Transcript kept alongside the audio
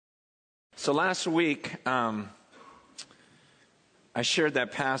So last week, I shared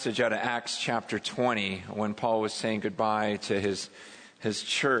that passage out of Acts chapter 20 when Paul was saying goodbye to his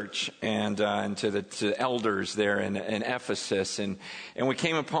church and to the elders there in Ephesus. And we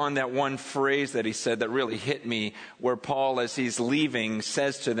came upon that one phrase that he said that really hit me, where Paul, as he's leaving,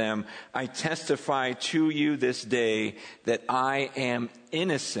 says to them, "I testify to you this day that I am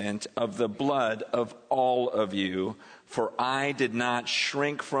innocent of the blood of all of you, for I did not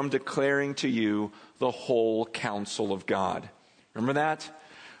shrink from declaring to you the whole counsel of God." Remember that?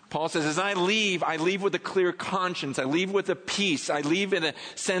 Paul says, as I leave with a clear conscience. I leave with a peace. I leave in a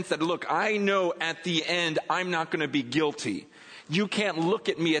sense that, look, I know at the end I'm not going to be guilty. You can't look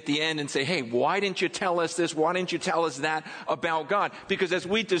at me at the end and say, hey, why didn't you tell us this? Why didn't you tell us that about God? Because as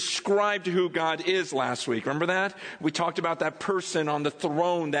we described who God is last week, remember that? We talked about that person on the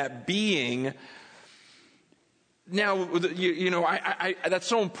throne, that being. Now, that's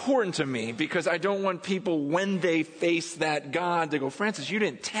so important to me because I don't want people, when they face that God, to go, Francis, you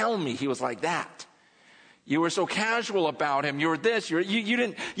didn't tell me he was like that. You were so casual about him. You were this. You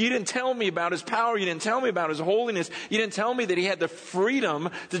didn't tell me about his power. You didn't tell me about his holiness. You didn't tell me that he had the freedom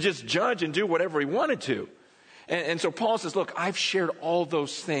to just judge and do whatever he wanted to. And so Paul says, look, I've shared all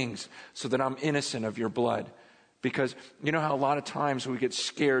those things so that I'm innocent of your blood. Because you know how a lot of times we get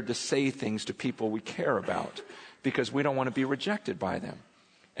scared to say things to people we care about because we don't want to be rejected by them.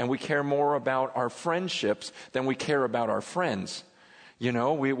 And we care more about our friendships than we care about our friends. You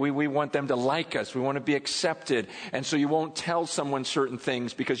know, we want them to like us. We want to be accepted. And so you won't tell someone certain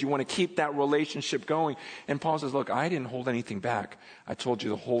things because you want to keep that relationship going. And Paul says, look, I didn't hold anything back. I told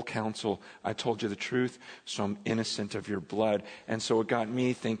you the whole counsel. I told you the truth. So I'm innocent of your blood. And so it got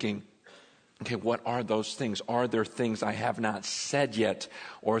me thinking, okay, what are those things? Are there things I have not said yet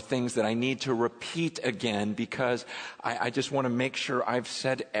or things that I need to repeat again because I just want to make sure I've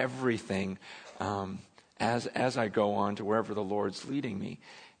said everything as I go on to wherever the Lord's leading me.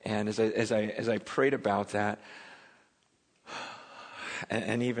 And as I prayed about that,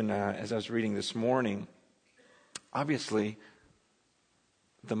 and even as I was reading this morning, obviously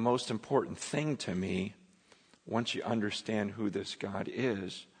the most important thing to me, once you understand who this God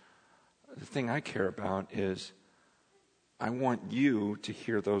is, the thing I care about is I want you to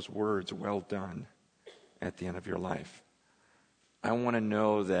hear those words, well done, at the end of your life. I want to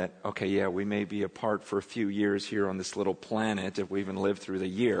know that, okay, yeah, we may be apart for a few years here on this little planet if we even live through the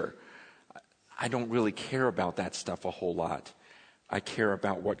year. I don't really care about that stuff a whole lot. I care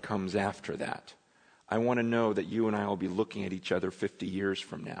about what comes after that. I want to know that you and I will be looking at each other 50 years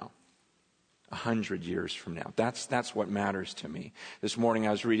from now. 100 years from now. That's what matters to me. This morning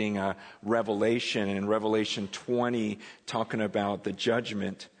I was reading Revelation, and in Revelation 20, talking about the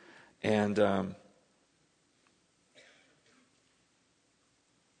judgment. And I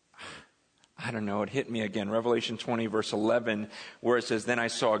don't know, it hit me again. Revelation 20, verse 11, where it says, "Then I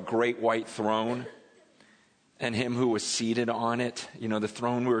saw a great white throne, and him who was seated on it." You know, the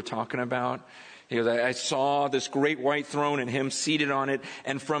throne we were talking about. He goes, "I saw this great white throne and him seated on it,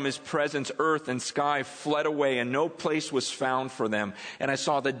 and from his presence earth and sky fled away, and no place was found for them. And I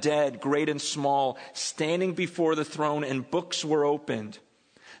saw the dead, great and small, standing before the throne, and books were opened.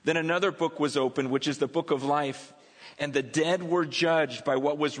 Then another book was opened, which is the book of life. And the dead were judged by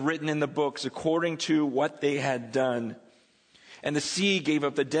what was written in the books, according to what they had done. And the sea gave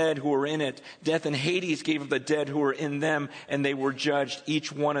up the dead who were in it. Death and Hades gave up the dead who were in them, and they were judged,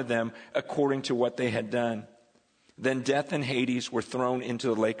 each one of them, according to what they had done. Then death and Hades were thrown into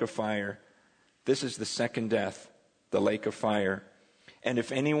the lake of fire. This is the second death, the lake of fire. And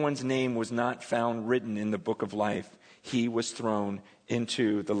if anyone's name was not found written in the book of life, he was thrown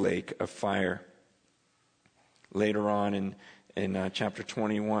into the lake of fire." Later on in chapter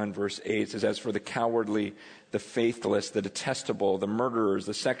 21, verse 8, it says, "As for the cowardly, the faithless, the detestable, the murderers,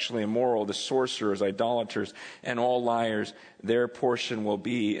 the sexually immoral, the sorcerers, idolaters, and all liars, their portion will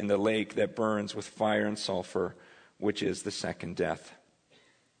be in the lake that burns with fire and sulfur, which is the second death."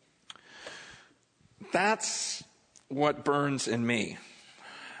 That's what burns in me.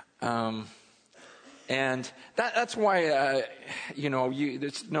 And that's why,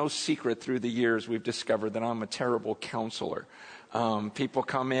 it's no secret through the years we've discovered that I'm a terrible counselor. People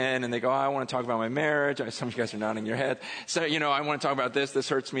come in and they go, I want to talk about my marriage. Some of you guys are nodding your head. So, I want to talk about this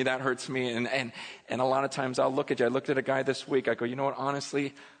hurts me, that hurts me. And a lot of times I'll look at you. I looked at a guy this week. I go, you know what,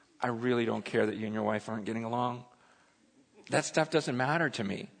 honestly, I really don't care that you and your wife aren't getting along. That stuff doesn't matter to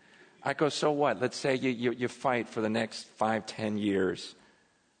me. I go, so what? Let's say you fight for the next 5, 10 years.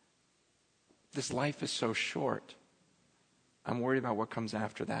 This life is so short. I'm worried about what comes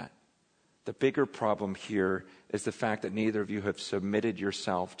after that. The bigger problem here is the fact that neither of you have submitted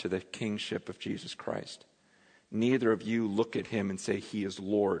yourself to the kingship of Jesus Christ. Neither of you look at him and say, he is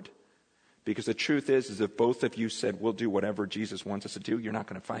Lord. Because the truth is if both of you said, we'll do whatever Jesus wants us to do, you're not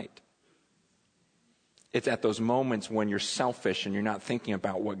going to fight. It's at those moments when you're selfish and you're not thinking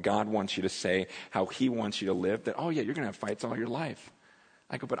about what God wants you to say, how he wants you to live, that, oh yeah, you're going to have fights all your life.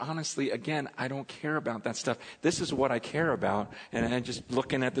 I go, but honestly, again, I don't care about that stuff. This is what I care about. And I'm just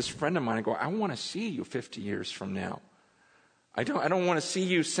looking at this friend of mine, I go, I want to see you 50 years from now. I don't want to see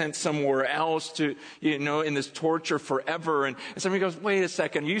you sent somewhere else to, in this torture forever. And somebody goes, wait a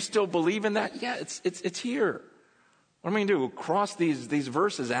second, you still believe in that? Yeah, it's here. What am I going to do? Cross these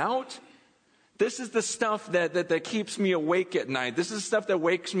verses out? This is the stuff that keeps me awake at night. This is the stuff that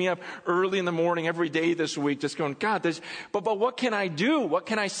wakes me up early in the morning every day this week, just going, God, but what can I do? What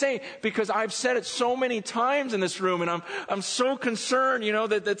can I say? Because I've said it so many times in this room, and I'm so concerned,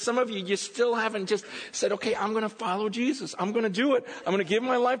 that some of you still haven't just said, okay, I'm going to follow Jesus. I'm going to do it. I'm going to give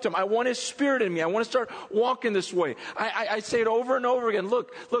my life to him. I want his spirit in me. I want to start walking this way. I say it over and over again.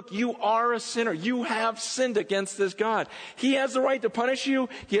 Look, you are a sinner. You have sinned against this God. He has the right to punish you.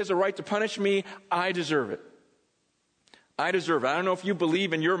 He has the right to punish me. I deserve it. I deserve it. I don't know if you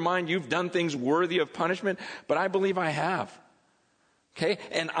believe in your mind you've done things worthy of punishment, but I believe I have. Okay?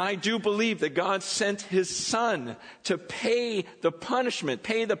 And I do believe that God sent his son to pay the punishment,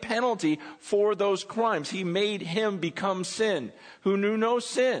 pay the penalty for those crimes. He made him become sin, who knew no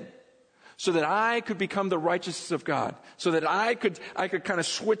sin, so that I could become the righteousness of God, so that I could kind of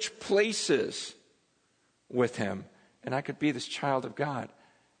switch places with him, and I could be this child of God.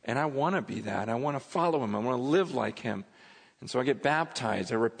 And I want to be that. I want to follow him. I want to live like him. And so I get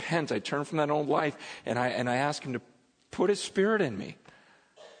baptized. I repent. I turn from that old life. And I ask him to put his spirit in me.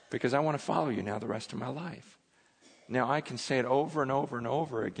 Because I want to follow you now the rest of my life. Now I can say it over and over and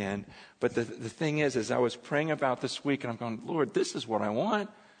over again. But the thing is, as I was praying about this week, and I'm going, Lord, this is what I want.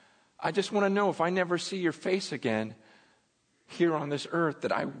 I just want to know if I never see your face again here on this earth,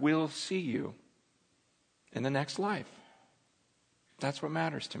 that I will see you in the next life. That's what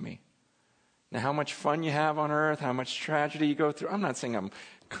matters to me. Now, how much fun you have on earth, how much tragedy you go through, I'm not saying I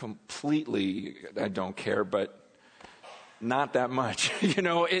don't care, but not that much.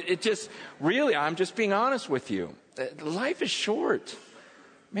 It just, really, I'm just being honest with you. Life is short.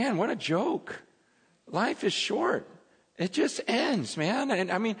 Man, what a joke. Life is short. It just ends, man.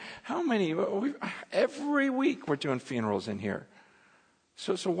 And I mean, how many, every week we're doing funerals in here.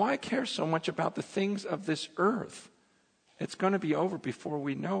 So why care so much about the things of this earth? It's going to be over before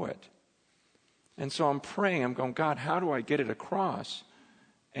we know it. And so I'm praying, I'm going, God, how do I get it across?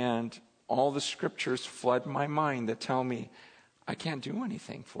 And all the scriptures flood my mind that tell me I can't do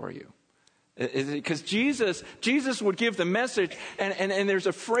anything for you. Because Jesus would give the message, and there's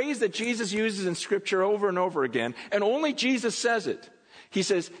a phrase that Jesus uses in scripture over and over again, and only Jesus says it. He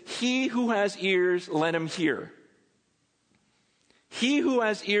says, he who has ears, let him hear. He who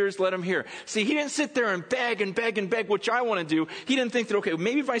has ears, let him hear. See, he didn't sit there and beg and beg and beg, which I want to do. He didn't think that, okay,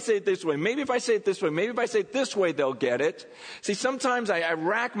 maybe if I say it this way, maybe if I say it this way, maybe if I say it this way, they'll get it. See, sometimes I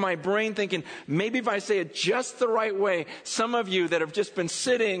rack my brain thinking, maybe if I say it just the right way, some of you that have just been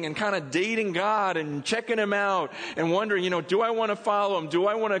sitting and kind of dating God and checking him out and wondering, do I want to follow him? Do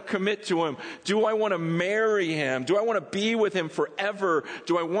I want to commit to him? Do I want to marry him? Do I want to be with him forever?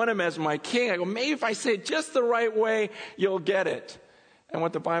 Do I want him as my king? I go, maybe if I say it just the right way, you'll get it. And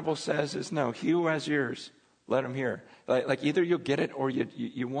what the Bible says is, no, he who has ears, let him hear. Like either you'll get it or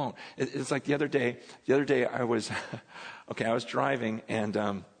you won't. It's like the other day I was, I was driving and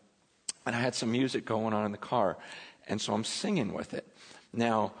I had some music going on in the car. And so I'm singing with it.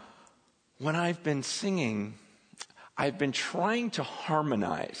 Now, when I've been singing, I've been trying to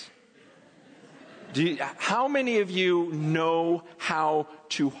harmonize. How many of you know how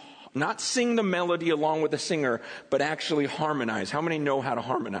to not sing the melody along with the singer, but actually harmonize? How many know how to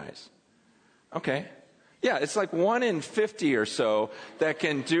harmonize? Okay. Yeah, it's like 1 in 50 or so that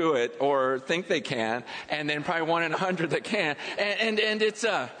can do it or think they can, and then probably 1 in 100 that can. And it's,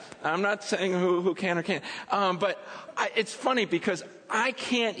 I'm not saying who can or can't, but it's funny because I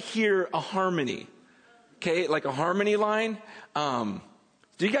can't hear a harmony. Okay, like a harmony line.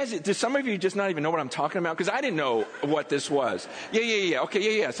 Do some of you just not even know what I'm talking about? Because I didn't know what this was. Yeah.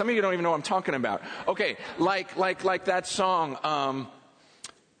 Okay, yeah. Some of you don't even know what I'm talking about. Okay, like that song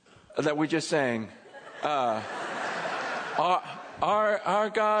that we just sang. Our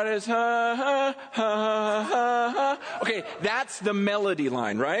God is Okay, that's the melody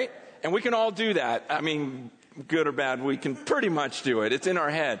line, right? And we can all do that. I mean, good or bad, we can pretty much do it. It's in our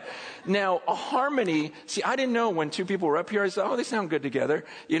head. Now, a harmony, see, I didn't know when two people were up here, I said, oh, they sound good together.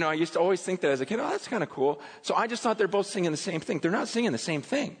 You know, I used to always think that as a kid, oh, that's kind of cool. So I just thought they're both singing the same thing. They're not singing the same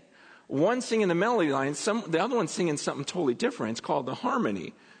thing. One's singing the melody line, the other one's singing something totally different. It's called the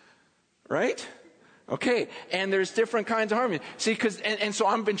harmony. Right? Okay, and there's different kinds of harmony. See, and so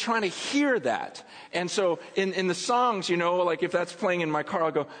I've been trying to hear that. And so in the songs, you know, like if that's playing in my car,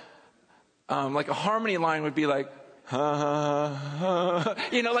 I'll go, like a harmony line would be like, you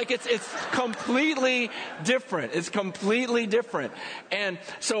know, like it's completely different. It's completely different. And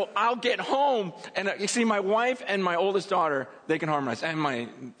so I'll get home, and you see, my wife and my oldest daughter, they can harmonize, and my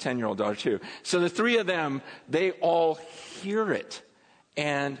 10-year-old daughter too. So the three of them, they all hear it.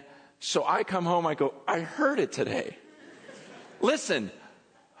 And so I come home, I go, I heard it today. Listen.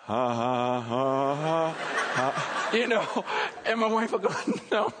 Ha, ha, ha, ha, ha. You know, and my wife will go,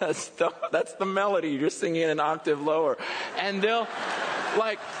 no, that's the melody. You're singing an octave lower. And they'll,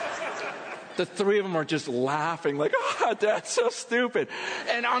 like, the three of them are just laughing, like, oh, that's so stupid.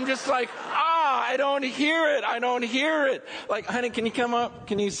 And I'm just like, I don't hear it. I don't hear it. Like, honey, can you come up?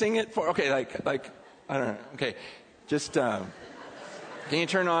 Can you sing it for, okay, like, I don't know. Okay, just, can you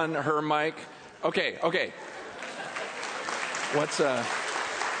turn on her mic? Okay. What's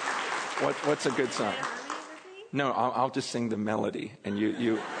a good song? No, I'll just sing the melody, and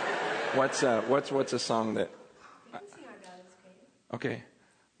you. What's a song that? Okay,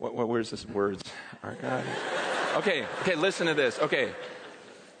 where's this words? Our God. Okay. Listen to this. Okay.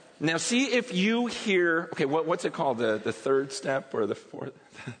 Now see if you hear. Okay, what's it called? The third step or the fourth?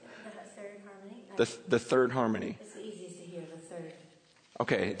 The third harmony. The third harmony. It's the easiest to hear. The third.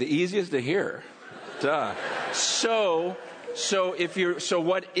 Okay, the easiest to hear. Duh. So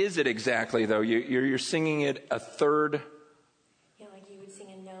what is it exactly though? You're singing it a third. Yeah, like you would sing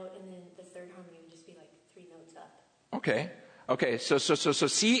a note, and then the third harmony would just be like 3 notes up. Okay. So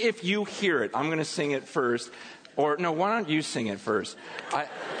see if you hear it. I'm going to sing it first, or no? Why don't you sing it first?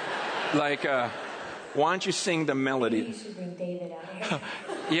 Why don't you sing the melody? Maybe you should bring David out here.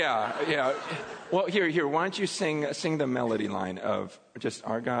 Yeah. Well, here. Why don't you sing the melody line of just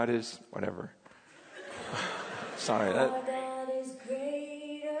our God is whatever. Sorry. Our God is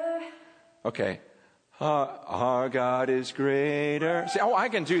greater. Okay. Our God is greater. See, I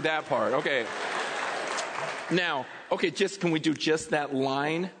can do that part. Okay. Now, can we do just that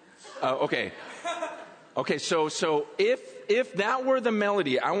line? Okay. So if that were the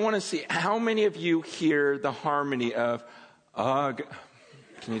melody, I want to see how many of you hear the harmony of, can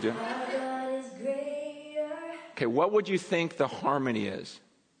you do it? Our God is greater. Okay, what would you think the harmony is?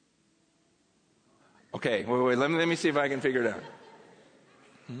 Okay, wait, let me see if I can figure it out.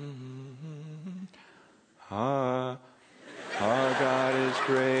 Our God is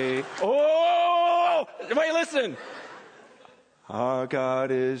great. Oh! Wait, listen. Our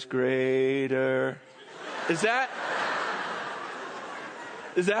God is greater. Is that?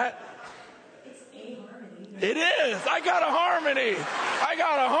 It's a harmony. It is. I got a harmony.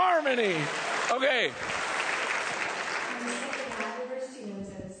 Okay.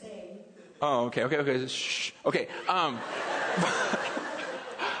 Oh, okay. Shh. Okay.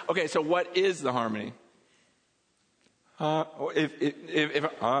 Okay. So, what is the harmony? If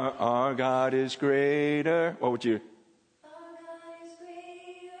our God is greater, what would you? Our God is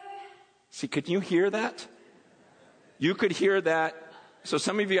greater. See, could you hear that? You could hear that. So,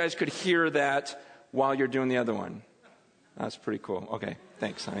 some of you guys could hear that while you're doing the other one. That's pretty cool. Okay.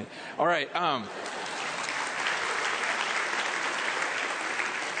 Thanks, honey. All right.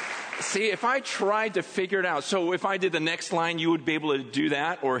 See, if I tried to figure it out, so if I did the next line, you would be able to do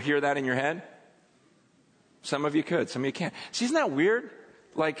that or hear that in your head? Some of you could, some of you can't. See, isn't that weird?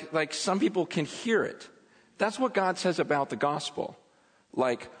 Like some people can hear it. That's what God says about the gospel.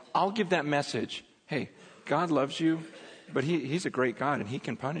 Like, I'll give that message. Hey, God loves you, but He's a great God, and He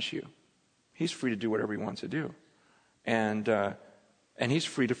can punish you. He's free to do whatever He wants to do. And He's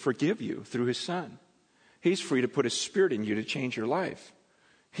free to forgive you through His Son. He's free to put His Spirit in you to change your life.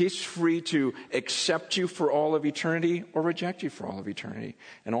 He's free to accept you for all of eternity or reject you for all of eternity.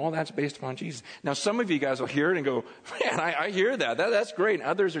 And all that's based upon Jesus. Now, some of you guys will hear it and go, man, I hear that. That's great. And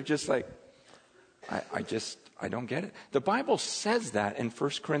others are just like, I don't get it. The Bible says that in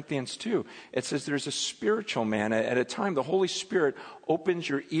 1 Corinthians 2. It says there's a spiritual man. At a time, the Holy Spirit opens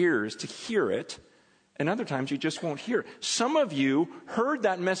your ears to hear it. And other times, you just won't hear it. Some of you heard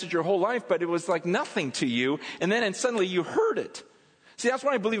that message your whole life, but it was like nothing to you. And then suddenly you heard it. See, that's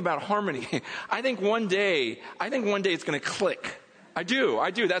what I believe about harmony. I think one day it's going to click. I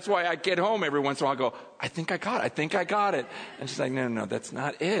do. That's why I get home every once in a while. I go, I think I got it. And she's like, no, that's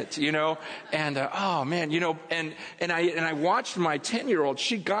not it, And, oh man, and I watched my 10-year-old.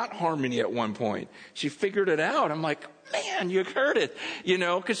 She got harmony at one point. She figured it out. I'm like, man, you heard it,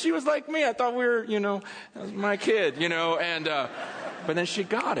 because she was like me. I thought we were, that was my kid, and, but then she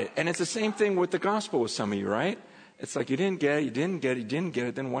got it. And it's the same thing with the gospel with some of you, right? It's like you didn't get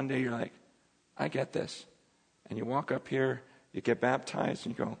it. Then one day you're like, I get this. And you walk up here, you get baptized,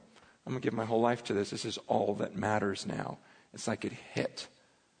 and you go, I'm going to give my whole life to this. This is all that matters now. It's like it hit.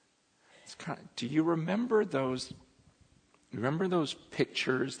 Do you remember those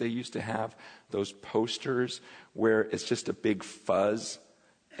pictures they used to have, those posters where it's just a big fuzz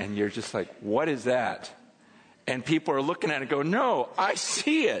and you're just like, what is that? And people are looking at it and go, no, I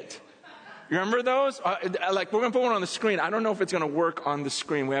see it. You remember those? We're going to put one on the screen. I don't know if it's going to work on the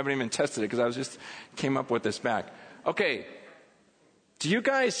screen. We haven't even tested it because came up with this back. Okay. Do you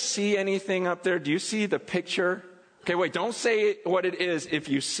guys see anything up there? Do you see the picture? Okay, wait, don't say what it is if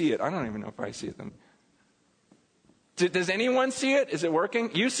you see it. I don't even know if I see it. Does anyone see it? Is it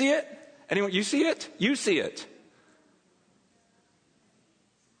working? You see it? Anyone? You see it? You see it.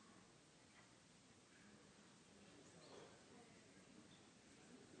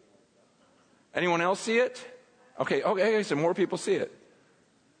 Anyone else see it? Okay, so more people see it.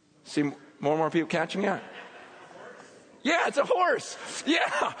 See more and more people catching it? Yeah, it's a horse.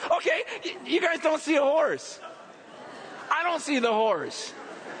 Yeah, okay. You guys don't see a horse. I don't see the horse.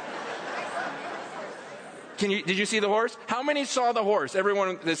 Did you see the horse? How many saw the horse?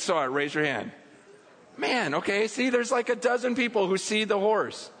 Everyone that saw it, raise your hand. Man, okay, see, there's like a dozen people who see the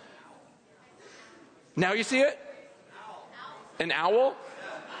horse. Now you see it? An owl?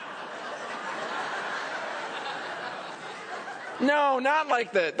 No, not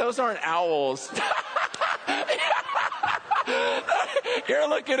like that. Those aren't owls. You're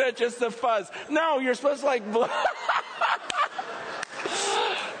looking at just the fuzz. No, you're supposed to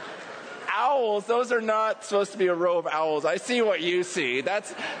owls, those are not supposed to be a row of owls. I see what you see.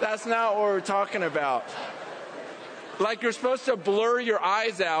 That's not what we're talking about. Like you're supposed to blur your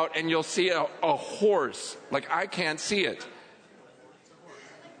eyes out and you'll see a horse. Like I can't see it.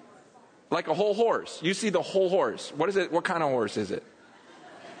 Like a whole horse. You see the whole horse. What is it? What kind of horse is it?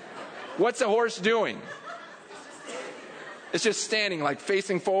 What's the horse doing? It's just standing, like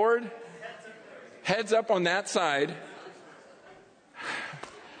facing forward. Heads up on that side.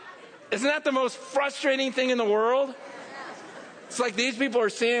 Isn't that the most frustrating thing in the world? It's like these people are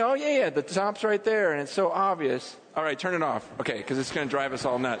seeing, oh yeah, the top's right there, and it's so obvious. All right, turn it off. Okay, because it's going to drive us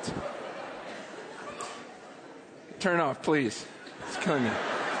all nuts. Turn it off, please. It's killing me.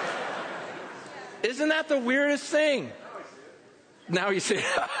 Isn't that the weirdest thing? Now you see.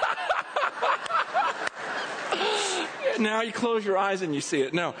 Now you close your eyes and you see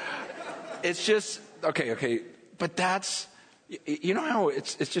it. No, it's just, okay. But that's, you know how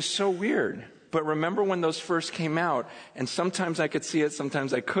it's just so weird. But remember when those first came out, and sometimes I could see it,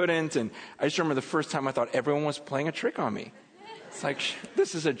 sometimes I couldn't. And I just remember the first time I thought everyone was playing a trick on me. It's like,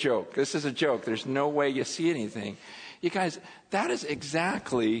 this is a joke. There's no way you see anything. You guys, that is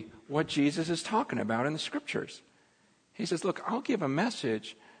exactly what Jesus is talking about in the scriptures. He says, look, I'll give a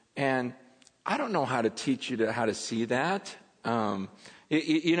message, and I don't know how to teach you how to see that. And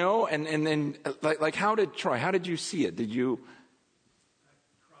then like how did you see it? Did you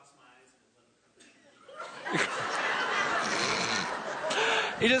cross my eyes and let it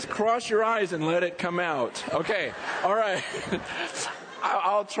come You just cross your eyes and let it come out. Okay. All right.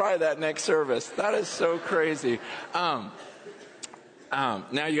 I'll try that next service. That is so crazy. Now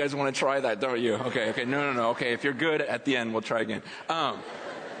you guys want to try that, don't you? Okay. No. Okay. If you're good at the end, we'll try again.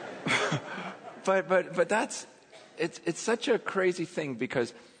 But that's, it's such a crazy thing,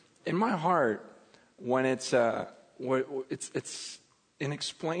 because in my heart, when it's in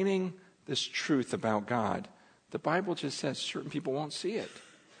explaining this truth about God, the Bible just says certain people won't see it.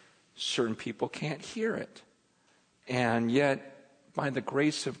 Certain people can't hear it. And yet, by the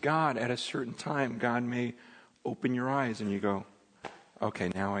grace of God, at a certain time, God may open your eyes and you go, okay,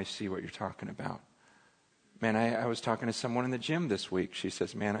 now I see what you're talking about. Man, I was talking to someone in the gym this week. She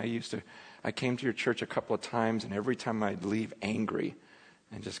says, man, I came to your church a couple of times, and every time I'd leave angry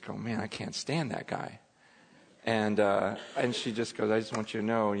and just go, man, I can't stand that guy. And she just goes, I just want you to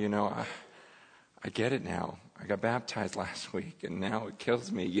know, I get it now. I got baptized last week, and now it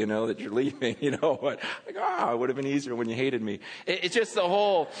kills me, that you're leaving, what? Like, it would have been easier when you hated me. It's just the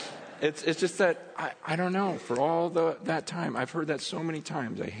whole, it's just that, I don't know, for all that time, I've heard that so many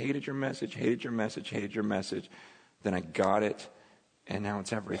times. I hated your message. Then I got it, and now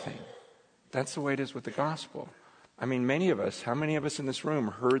it's everything. That's the way it is with the gospel. I mean, how many of us in this room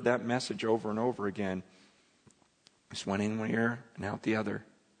heard that message over and over again? Just went in one ear and out the other.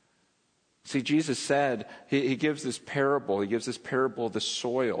 See, Jesus said, he gives this parable. He gives this parable of the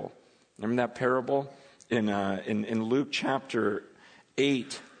soil. Remember that parable? In Luke chapter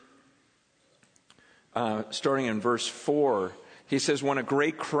 8, starting in verse 4, he says, when a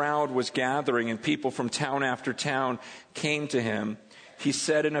great crowd was gathering and people from town after town came to him, he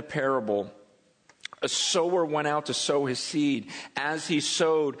said in a parable, a sower went out to sow his seed. As he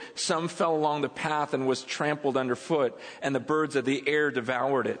sowed, some fell along the path and was trampled underfoot, and the birds of the air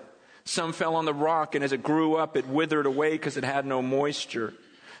devoured it. Some fell on the rock, and as it grew up, it withered away because it had no moisture.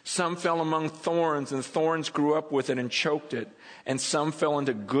 Some fell among thorns, and thorns grew up with it and choked it. And some fell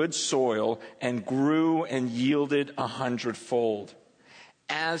into good soil and grew and yielded 100-fold.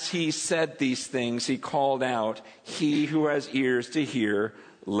 As he said these things, he called out, he who has ears to hear,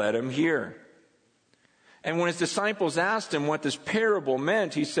 let him hear. And when his disciples asked him what this parable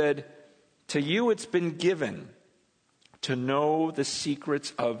meant, he said, to you it's been given to know the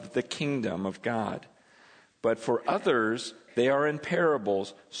secrets of the kingdom of God. But for others, they are in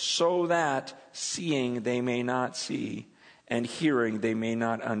parables, so that seeing they may not see, and hearing they may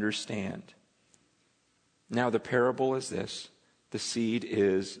not understand. Now the parable is this. The seed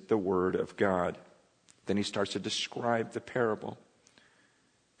is the word of God. Then he starts to describe the parable.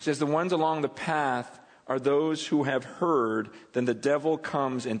 He says, the ones along the path are those who have heard, then the devil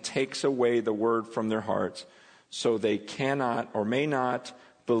comes and takes away the word from their hearts, so they cannot or may not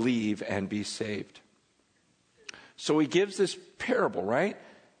believe and be saved. So he gives this parable, right?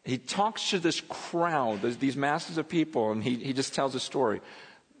 He talks to this crowd, these masses of people, and he just tells a story.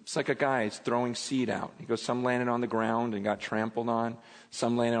 It's like a guy is throwing seed out. He goes, some landed on the ground and got trampled on.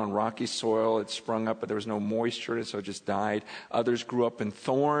 Some landed on rocky soil. It sprung up, but there was no moisture in it, so it just died. Others grew up in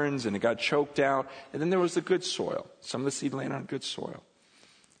thorns, and it got choked out. And then there was the good soil. Some of the seed landed on good soil.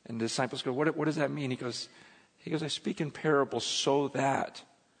 And the disciples go, what does that mean? He goes, I speak in parables so that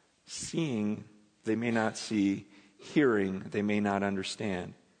seeing they may not see, hearing they may not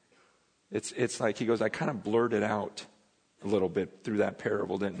understand. It's like, he goes, I kind of blurted out a little bit through that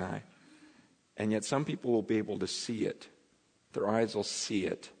parable, didn't I? And yet some people will be able to see it. Their eyes will see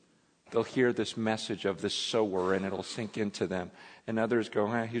it. They'll hear this message of this sower and it'll sink into them. And others go,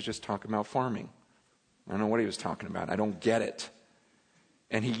 he was just talking about farming. I don't know what he was talking about. I don't get it.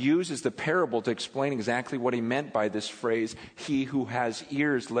 And he uses the parable to explain exactly what he meant by this phrase, he who has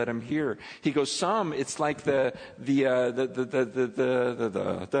ears, let him hear. He goes, some, it's like can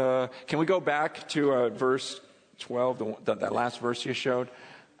we go back to verse 12, that last verse you showed,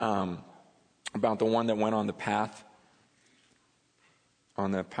 about the one that went on the path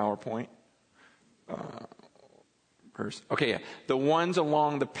on the PowerPoint? Verse. Okay, yeah. The ones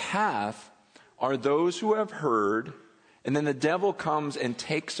along the path are those who have heard, and then the devil comes and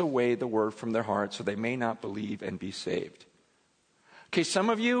takes away the word from their heart so they may not believe and be saved. Okay, some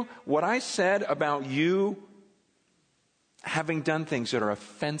of you, what I said about you having done things that are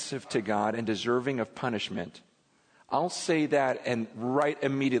offensive to God and deserving of punishment, I'll say that and right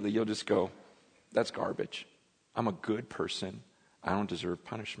immediately you'll just go, that's garbage. I'm a good person. I don't deserve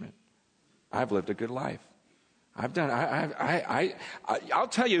punishment. I've lived a good life. I'll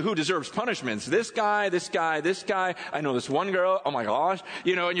tell you who deserves punishments. This guy. I know this one girl. Oh my gosh.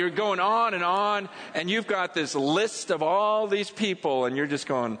 And you're going on, and you've got this list of all these people, and you're just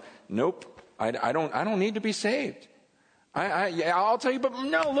going, nope, I don't need to be saved. I'll tell you, but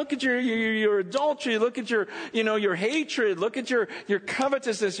no, look at your adultery, look at your hatred, look at your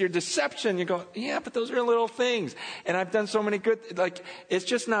covetousness, your deception. You go, yeah, but those are little things. And I've done so many good, it's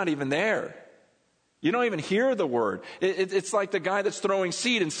just not even there. You don't even hear the word. It's like the guy that's throwing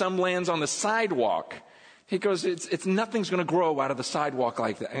seed and some lands on the sidewalk. He goes, it's nothing's going to grow out of the sidewalk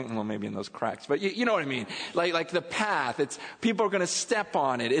like that. Well, maybe in those cracks, but you know what I mean? Like the path, people are going to step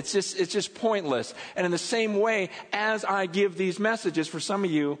on it. It's just pointless. And in the same way, as I give these messages, for some of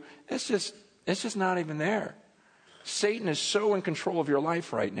you, it's just not even there. Satan is so in control of your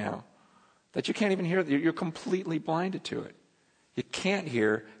life right now that you can't even hear it. You're completely blinded to it. You can't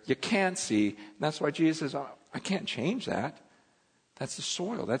hear, you can't see. And that's why Jesus says, I can't change that. That's the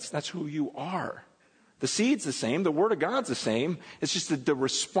soil. That's who you are. The seed's the same. The word of God's the same. It's just that the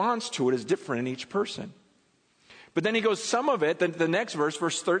response to it is different in each person. But then he goes, some of it, the next verse,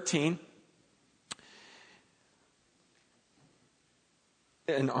 verse 13.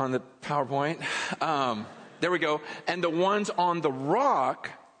 And on the PowerPoint, there we go. And the ones on the rock.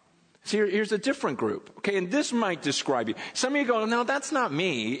 See, here's a different group. Okay, and this might describe you. Some of you go, no, that's not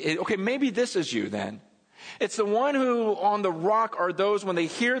me. Okay, maybe this is you then. It's the one who on the rock are those when they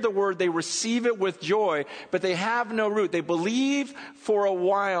hear the word, they receive it with joy, but they have no root. They believe for a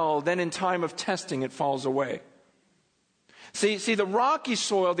while, then in time of testing it falls away. See, the rocky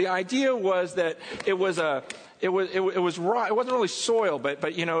soil, the idea was that it was raw. It wasn't really soil, but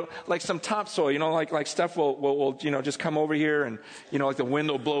like some topsoil, like stuff will just come over here and, like the wind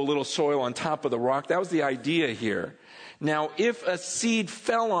will blow a little soil on top of the rock. That was the idea here. Now, if a seed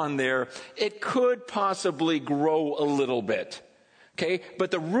fell on there, it could possibly grow a little bit. Okay? But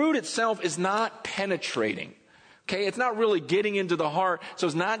the root itself is not penetrating. Okay? It's not really getting into the heart, so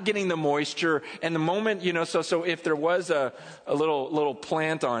it's not getting the moisture. And the moment, so if there was a little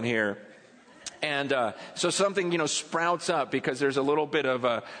plant on here, and so something, sprouts up because there's a little bit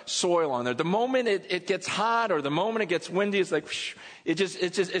of soil on there. The moment it gets hot or the moment it gets windy, it's like,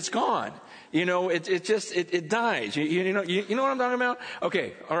 it's gone. It dies. You know what I'm talking about?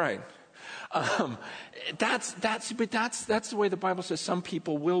 Okay, all right. That's the way the Bible says some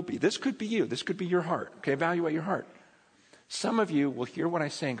people will be. This could be you. This could be your heart. Okay, evaluate your heart. Some of you will hear what I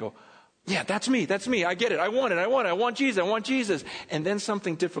say and go, yeah, that's me. I get it. I want Jesus. And then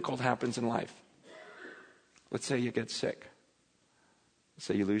something difficult happens in life. Let's say you get sick. Let's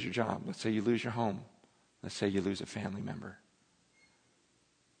say you lose your job. Let's say you lose your home. Let's say you lose a family member.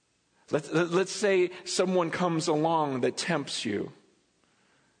 Let's say someone comes along that tempts you.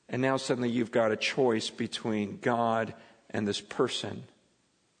 And now suddenly you've got a choice between God and this person.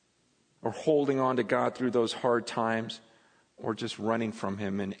 Or holding on to God through those hard times. Or just running from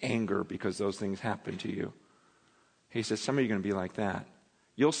him in anger because those things happen to you. He says, some of you are going to be like that.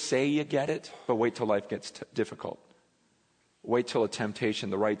 You'll say you get it, but wait till life gets difficult. Wait till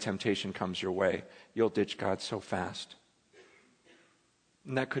the right temptation comes your way. You'll ditch God so fast.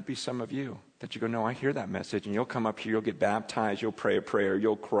 And that could be some of you, that you go, no, I hear that message. And you'll come up here, you'll get baptized, you'll pray a prayer,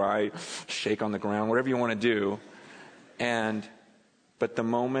 you'll cry, shake on the ground, whatever you want to do. But the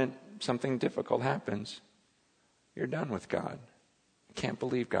moment something difficult happens, you're done with God. I can't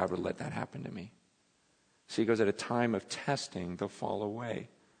believe God would let that happen to me. So he goes, at a time of testing, they'll fall away.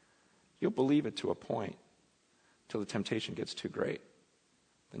 You'll believe it to a point till the temptation gets too great.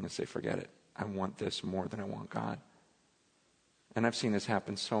 Then you'll say, forget it. I want this more than I want God. And I've seen this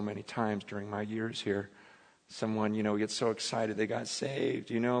happen so many times during my years here. Someone, gets so excited they got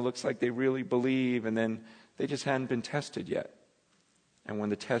saved. Looks like they really believe, and then they just hadn't been tested yet. And when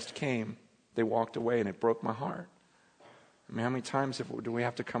the test came, they walked away, and it broke my heart. I mean, how many times do we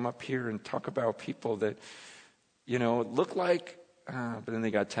have to come up here and talk about people that, look like, but then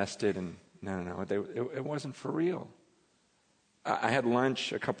they got tested, and no, it wasn't for real. I had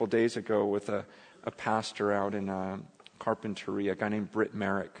lunch a couple days ago with a pastor out in Carpinteria, a guy named Britt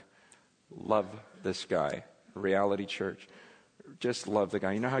Merrick. Love this guy. Reality Church. Just love the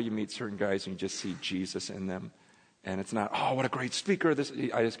guy. You know how you meet certain guys and you just see Jesus in them? And it's not, oh, what a great speaker.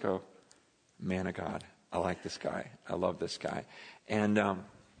 I just go, man of God. I like this guy. I love this guy. And a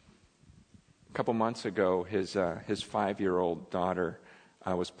couple months ago, his 5-year-old daughter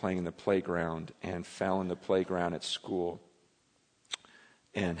was playing in the playground and fell in the playground at school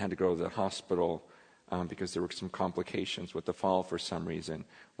and had to go to the hospital because there were some complications with the fall for some reason.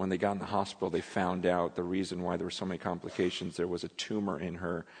 When they got in the hospital, they found out the reason why there were so many complications. There was a tumor in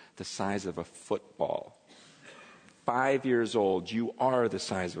her the size of a football. 5 years old, you are the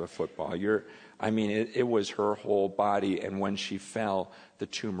size of a football. It was her whole body, and when she fell, the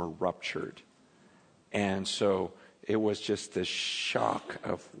tumor ruptured. And so it was just this shock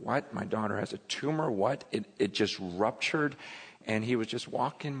of, what? My daughter has a tumor? What? It just ruptured. And he was just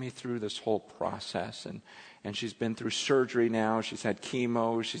walking me through this whole process. And she's been through surgery now. She's had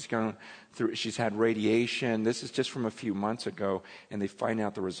chemo. She's had radiation. This is just from a few months ago, and they find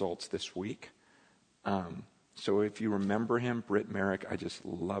out the results this week. So if you remember him, Britt Merrick, I just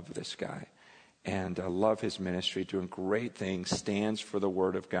love this guy. And I love his ministry, doing great things, stands for the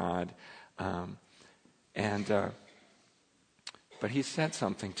Word of God. But he said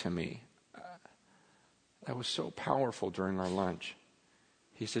something to me that was so powerful during our lunch.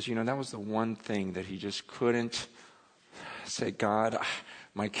 He says, that was the one thing that he just couldn't say, God,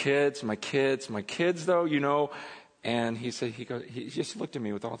 my kids though, And he said, he just looked at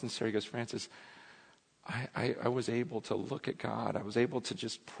me with all sincerity. He goes, Francis, I was able to look at God. I was able to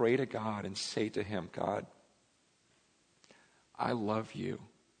just pray to God and say to him, God, I love you.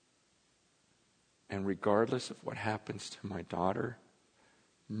 And regardless of what happens to my daughter,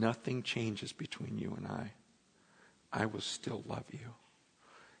 nothing changes between you and I. I will still love you.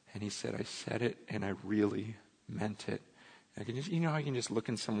 And he said, I said it and I really meant it. And I can just, how you can just look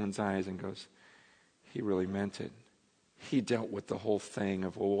in someone's eyes and goes, he really meant it. He dealt with the whole thing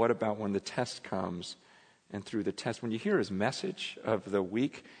of, well, what about when the test comes and through the test. When you hear his message of the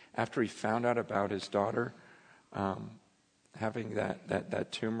week after he found out about his daughter having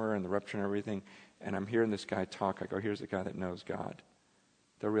that tumor and the rupture and everything, and I'm hearing this guy talk, I go, here's a guy that knows God,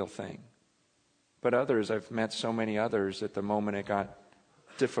 the real thing. But others, I've met so many others at the moment it got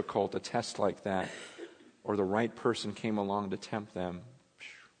difficult, a test like that, or the right person came along to tempt them,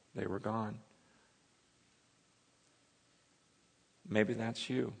 they were gone. Maybe that's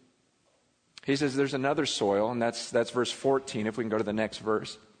you. He says there's another soil, and that's verse 14, if we can go to the next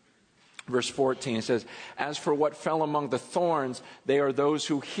verse. Verse 14, it says, as for what fell among the thorns, they are those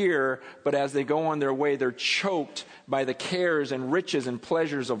who hear, but as they go on their way, they're choked by the cares and riches and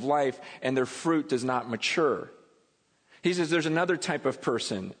pleasures of life, and their fruit does not mature. He says there's another type of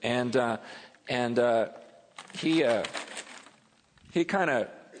person, and he kind of,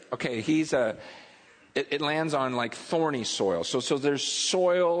 okay, it lands on like thorny soil. So there's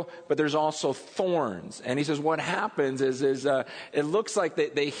soil, but there's also thorns. And he says what happens is it looks like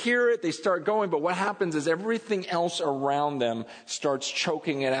they hear it, they start going, but what happens is everything else around them starts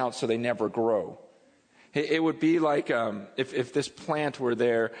choking it out so they never grow. It would be like if this plant were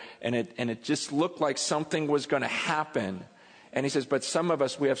there and it just looked like something was going to happen. And he says, but some of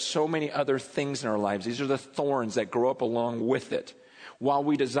us, we have so many other things in our lives. These are the thorns that grow up along with it. While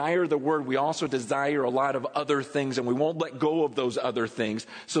we desire the word, we also desire a lot of other things, and we won't let go of those other things.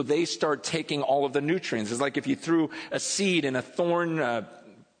 So they start taking all of the nutrients. It's like if you threw a seed in a thorn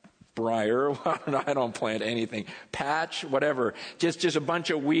briar, I don't plant anything, patch, whatever, just a bunch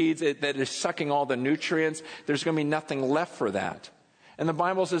of weeds that is sucking all the nutrients. There's going to be nothing left for that. And the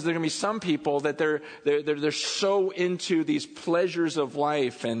Bible says there are going to be some people that they're so into these pleasures of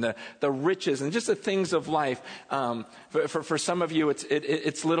life and the riches and just the things of life. For some of you,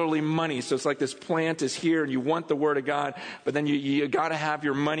 it's literally money. So it's like this plant is here and you want the Word of God, but then you got to have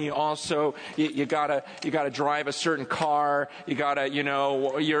your money also. You got to drive a certain car. You got to,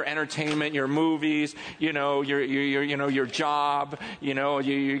 your entertainment, your movies, your job.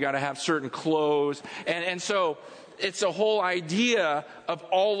 You got to have certain clothes, and so. It's a whole idea of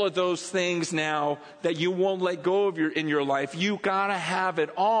all of those things now that you won't let go of in your life. You gotta have it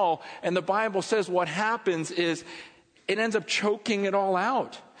all. And the Bible says what happens is it ends up choking it all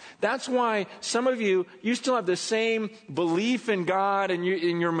out. That's why some of you still have the same belief in God and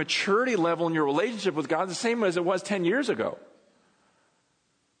in your maturity level in your relationship with God, the same as it was 10 years ago.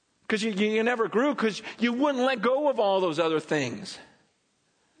 Because you never grew because you wouldn't let go of all those other things.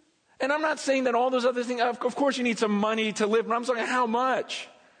 And I'm not saying that all those other things, of course you need some money to live, but I'm saying how much?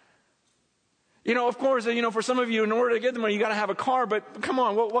 Of course, for some of you, in order to get the money, you got to have a car, but come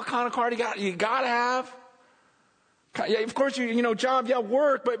on, what kind of car do you got? You got to have? Yeah, of course, job, yeah,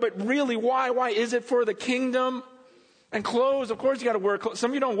 work, but really, why? Why? Is it for the kingdom? And clothes, of course you got to wear clothes. Some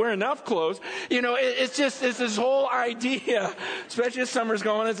of you don't wear enough clothes. It's this whole idea, especially as summer's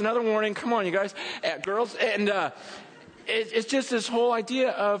going, it's another warning, come on, you guys, girls, and it's just this whole idea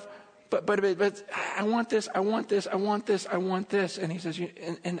of, But I want this, I want this, I want this, I want this. And he says,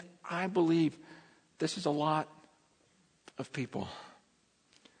 and I believe this is a lot of people.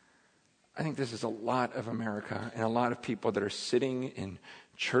 I think this is a lot of America and a lot of people that are sitting in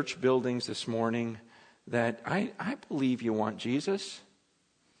church buildings this morning that I believe you want Jesus,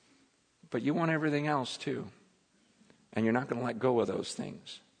 but you want everything else too. And you're not going to let go of those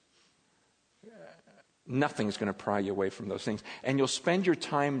things. Nothing's going to pry you away from those things. And you'll spend your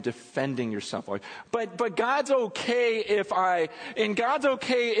time defending yourself. But God's okay if I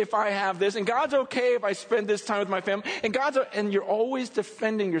have this, and God's okay if I spend this time with my family, and you're always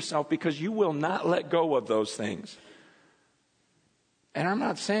defending yourself because you will not let go of those things. And I'm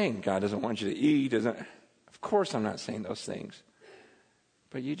not saying God doesn't want you to eat, of course I'm not saying those things.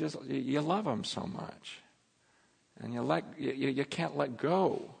 But you love Him so much. And you can't let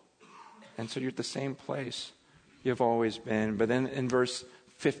go. And so you're at the same place you've always been. But then in verse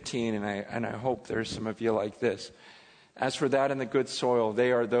 15, and I hope there's some of you like this. As for that in the good soil,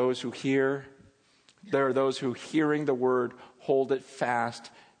 they are those who hear. There are those who, hearing the word, hold it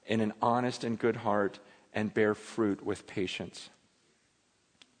fast in an honest and good heart and bear fruit with patience.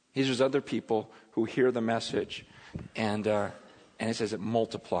 These are other people who hear the message, and it says it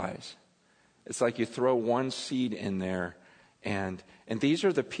multiplies. It's like you throw one seed in there, and these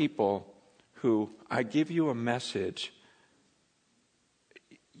are the people who, I give you a message,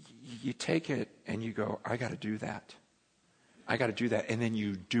 you take it and you go, I got to do that. I got to do that. And then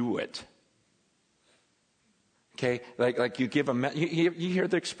you do it. Okay? Like you give you hear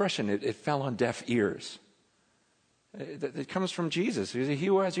the expression, it fell on deaf ears. It comes from Jesus. He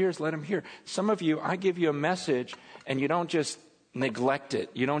who has ears, let him hear. Some of you, I give you a message and you don't just neglect it.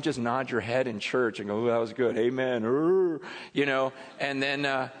 You don't just nod your head in church and go, "Oh, that was good. Amen." And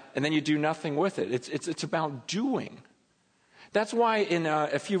then you do nothing with it. It's about doing. That's why in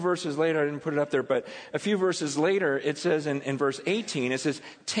a few verses later, I didn't put it up there, but a few verses later, it says in verse 18, it says,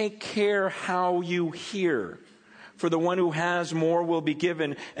 "Take care how you hear. For the one who has more will be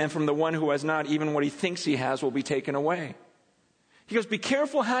given, and from the one who has not, even what he thinks he has will be taken away." He goes, be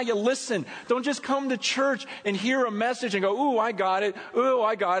careful how you listen. Don't just come to church and hear a message and go, "Ooh, I got it. Ooh,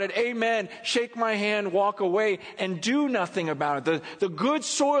 I got it. Amen." Shake my hand, walk away, and do nothing about it. The good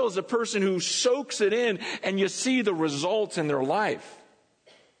soil is a person who soaks it in and you see the results in their life.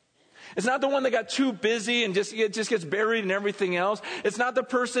 It's not the one that got too busy and just gets buried in everything else. It's not the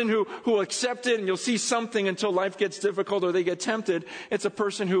person who will accept it and you'll see something until life gets difficult or they get tempted. It's a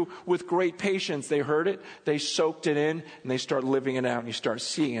person who, with great patience, they heard it, they soaked it in, and they start living it out, and you start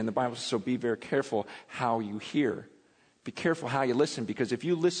seeing it. And the Bible says, so be very careful how you hear. Be careful how you listen, because if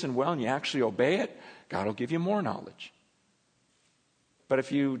you listen well and you actually obey it, God will give you more knowledge. But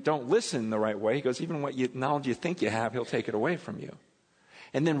if you don't listen the right way, he goes, even what knowledge you think you have, he'll take it away from you.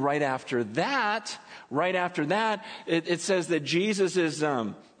 And then right after that, it says that Jesus is,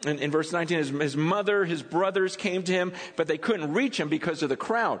 in verse 19, his mother, his brothers came to him, but they couldn't reach him because of the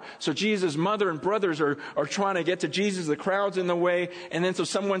crowd. So Jesus' mother and brothers are trying to get to Jesus. The crowd's in the way. And then so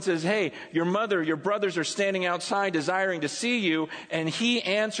someone says, "Hey, your mother, your brothers are standing outside desiring to see you." And he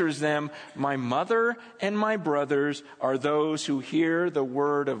answers them, "My mother and my brothers are those who hear the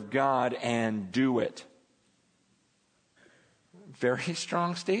word of God and do it." Very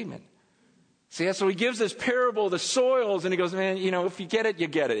strong statement. See, so he gives this parable of the soils, and he goes, "Man, if you get it, you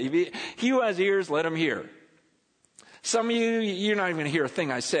get it. He who has ears, let him hear." Some of you, you're not even going to hear a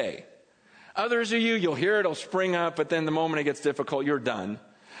thing I say. Others of you, you'll hear it, it'll spring up, but then the moment it gets difficult, you're done.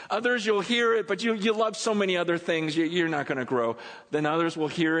 Others, you'll hear it, but you love so many other things, you're not going to grow. Then others will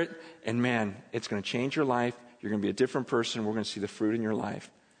hear it, and man, it's going to change your life. You're going to be a different person. We're going to see the fruit in your life.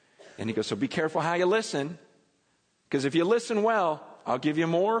 And he goes, so be careful how you listen. Because if you listen well, I'll give you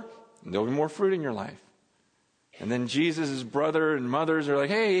more, and there'll be more fruit in your life. And then Jesus' brother and mothers are like,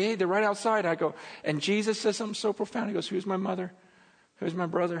 hey, they're right outside. I go, and Jesus says something so profound. He goes, who's my mother? Who's my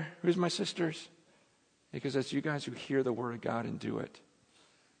brother? Who's my sisters? Because that's you guys who hear the word of God and do it.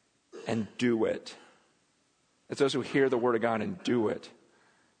 And do it. It's those who hear the word of God and do it.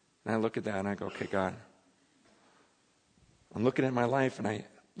 And I look at that and I go, okay, God, I'm looking at my life and it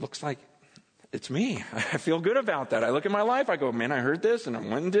looks like it's me. I feel good about that. I look at my life, I go, man, I heard this and I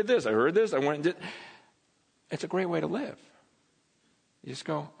went and did this. I heard this, I went and did. It's a great way to live. You just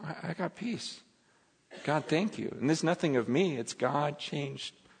go, I got peace. God, thank you. And there's nothing of me. It's God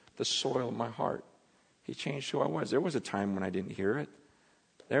changed the soil of my heart. He changed who I was. There was a time when I didn't hear it.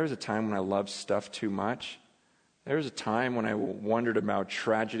 There was a time when I loved stuff too much. There was a time when I wondered about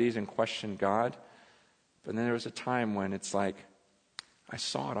tragedies and questioned God. But then there was a time when it's like, I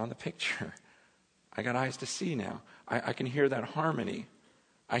saw it on the picture. I got eyes to see now. I can hear that harmony.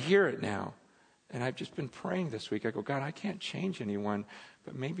 I hear it now. And I've just been praying this week. I go, God, I can't change anyone,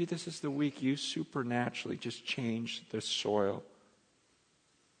 but maybe this is the week you supernaturally just change the soil.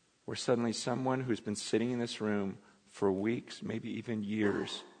 Where suddenly someone who's been sitting in this room for weeks, maybe even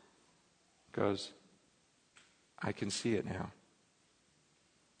years, goes, I can see it now.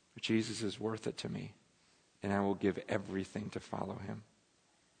 Jesus is worth it to me, and I will give everything to follow him.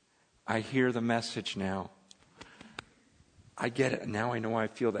 I hear the message now. I get it. Now I know I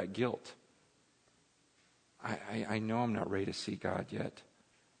feel that guilt. I know I'm not ready to see God yet,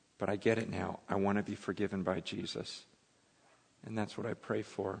 but I get it now. I want to be forgiven by Jesus. And that's what I pray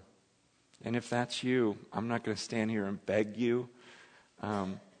for. And if that's you, I'm not going to stand here and beg you.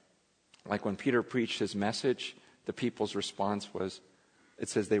 Like when Peter preached his message, the people's response was, it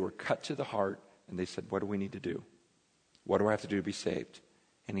says they were cut to the heart, and they said, what do we need to do? What do I have to do to be saved?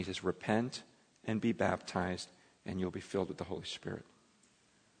 And he says, repent and be baptized, and you'll be filled with the Holy Spirit.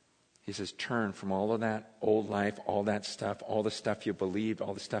 He says, turn from all of that old life, all that stuff, all the stuff you believed,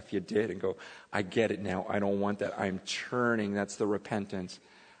 all the stuff you did, and go, I get it now. I don't want that. I'm turning. That's the repentance.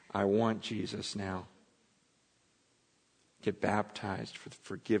 I want Jesus now. Get baptized for the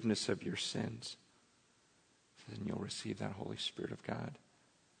forgiveness of your sins. And you'll receive that Holy Spirit of God.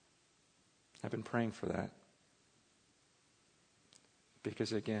 I've been praying for that.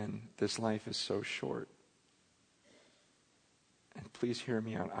 Because again, this life is so short. And please hear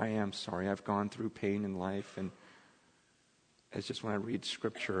me out. I am sorry. I've gone through pain in life. And it's just when I read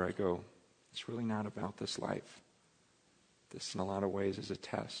Scripture, I go, it's really not about this life. This, in a lot of ways, is a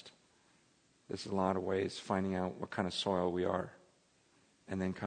test. This, in a lot of ways, finding out what kind of soil we are. And then